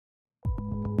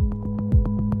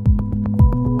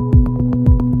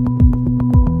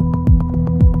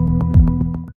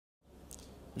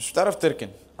مش بتعرف تركن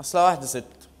اصلا واحدة ست.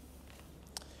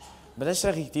 بلاش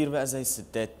رغي كتير بقى زي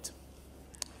الستات.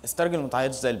 استرجل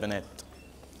متعيطش زي البنات.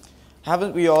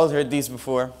 Haven't we all heard these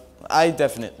before? I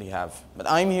definitely have. But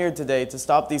I'm here today to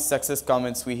stop these sexist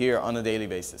comments we hear on a daily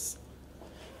basis.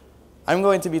 I'm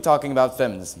going to be talking about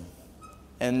feminism.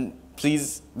 And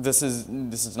please, this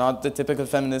is not the typical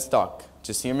feminist talk.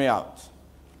 Just hear me out.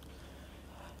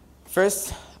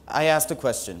 First, I asked a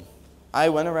question. I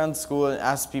went around school and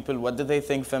asked people what do they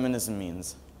think feminism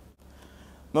means.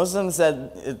 Most of them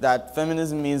said that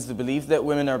feminism means the belief that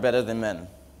women are better than men.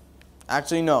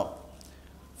 Actually, no.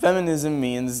 Feminism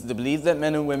means the belief that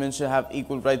men and women should have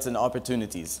equal rights and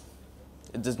opportunities.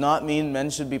 It does not mean men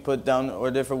should be put down in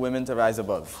order for women to rise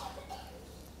above.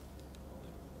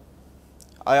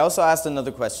 I also asked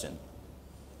another question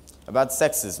about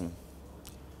sexism.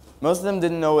 Most of them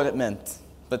didn't know what it meant,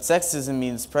 but sexism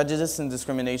means prejudice and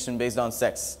discrimination based on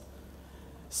sex,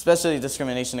 especially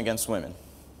discrimination against women.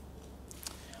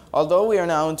 Although we are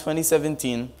now in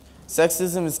 2017,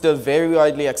 sexism is still very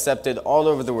widely accepted all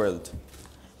over the world.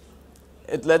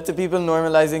 It led to people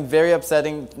normalizing very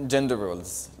upsetting gender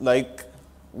roles, like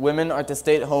women are to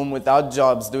stay at home without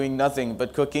jobs, doing nothing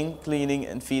but cooking, cleaning,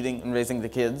 and feeding and raising the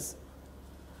kids.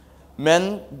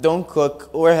 Men don't cook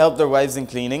or help their wives in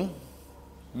cleaning.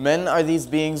 Men are these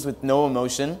beings with no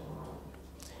emotion.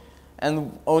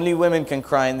 And only women can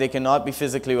cry and they cannot be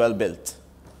physically well built.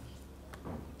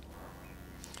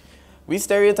 We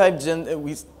stereotype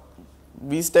genders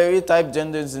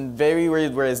in very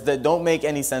weird ways that don't make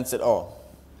any sense at all.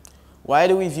 Why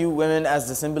do we view women as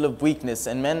the symbol of weakness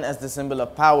and men as the symbol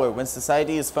of power when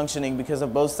society is functioning because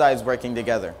of both sides working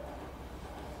together?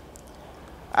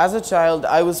 As a child,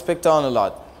 I was picked on a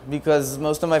lot because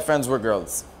most of my friends were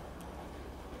girls.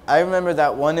 I remember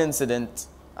that one incident.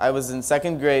 I was in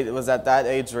second grade. It was at that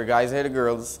age where guys hated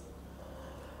girls.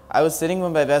 I was sitting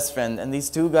with my best friend, and these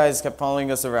two guys kept following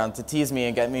us around to tease me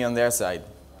and get me on their side.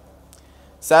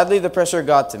 Sadly, the pressure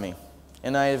got to me,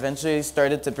 and I eventually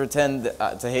started to pretend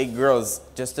to hate girls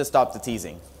just to stop the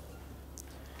teasing.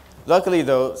 Luckily,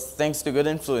 though, thanks to good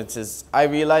influences, I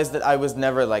realized that I was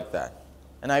never like that,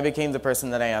 and I became the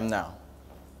person that I am now.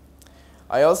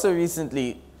 I also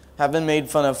recently have been made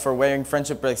fun of for wearing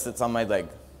friendship bracelets on my leg.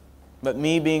 But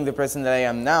me being the person that I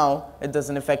am now, it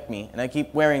doesn't affect me, and I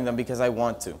keep wearing them because I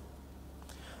want to.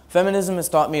 Feminism has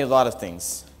taught me a lot of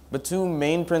things, but two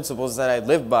main principles that I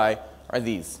live by are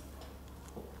these.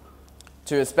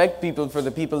 To respect people for the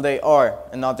people they are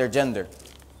and not their gender.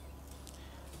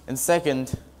 And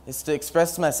second is to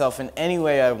express myself in any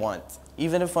way I want,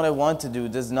 even if what I want to do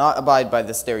does not abide by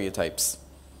the stereotypes.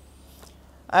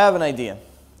 I have an idea.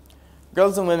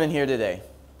 Girls and women here today,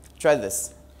 try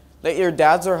this. Let your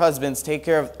dads or husbands take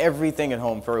care of everything at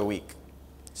home for a week.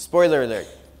 Spoiler alert,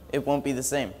 it won't be the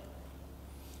same.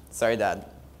 Sorry, Dad.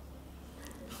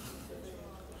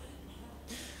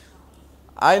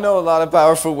 I know a lot of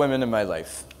powerful women in my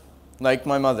life, like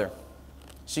my mother.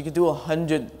 She could do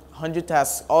 100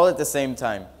 tasks all at the same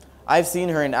time. I've seen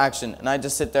her in action, and I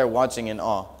just sit there watching in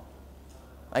awe.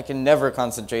 I can never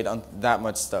concentrate on that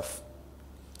much stuff.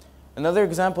 Another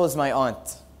example is my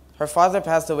aunt. Her father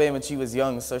passed away when she was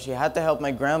young, so she had to help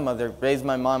my grandmother raise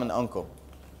my mom and uncle.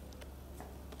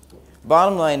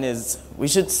 Bottom line is, we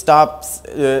should stop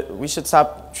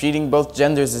treating both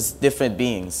genders as different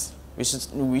beings.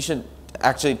 We should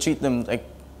actually treat them like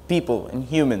people and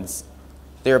humans.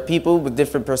 They are people with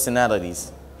different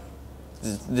personalities.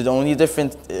 The only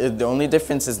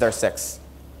difference is their sex.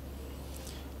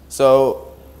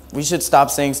 So we should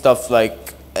stop saying stuff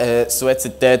like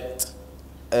الستات,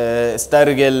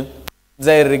 استرجل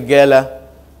زي الرجالة.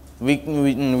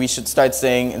 We should start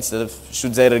saying, instead of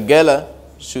shoot زي الرجالة,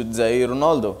 shoot زي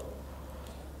Ronaldo,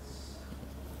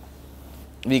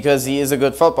 because he is a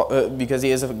good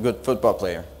football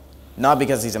player, not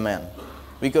because he's a man.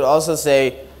 We could also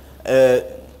say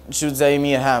shoot زي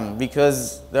Mia Hamm,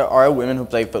 because there are women who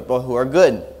play football who are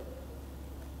good.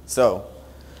 So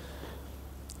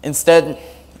instead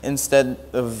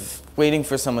of waiting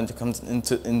for someone to come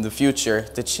in the future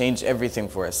to change everything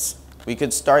for us, we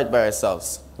could start by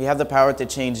ourselves. We have the power to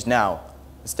change now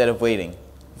instead of waiting.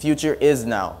 The future is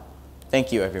now.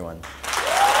 Thank you, everyone.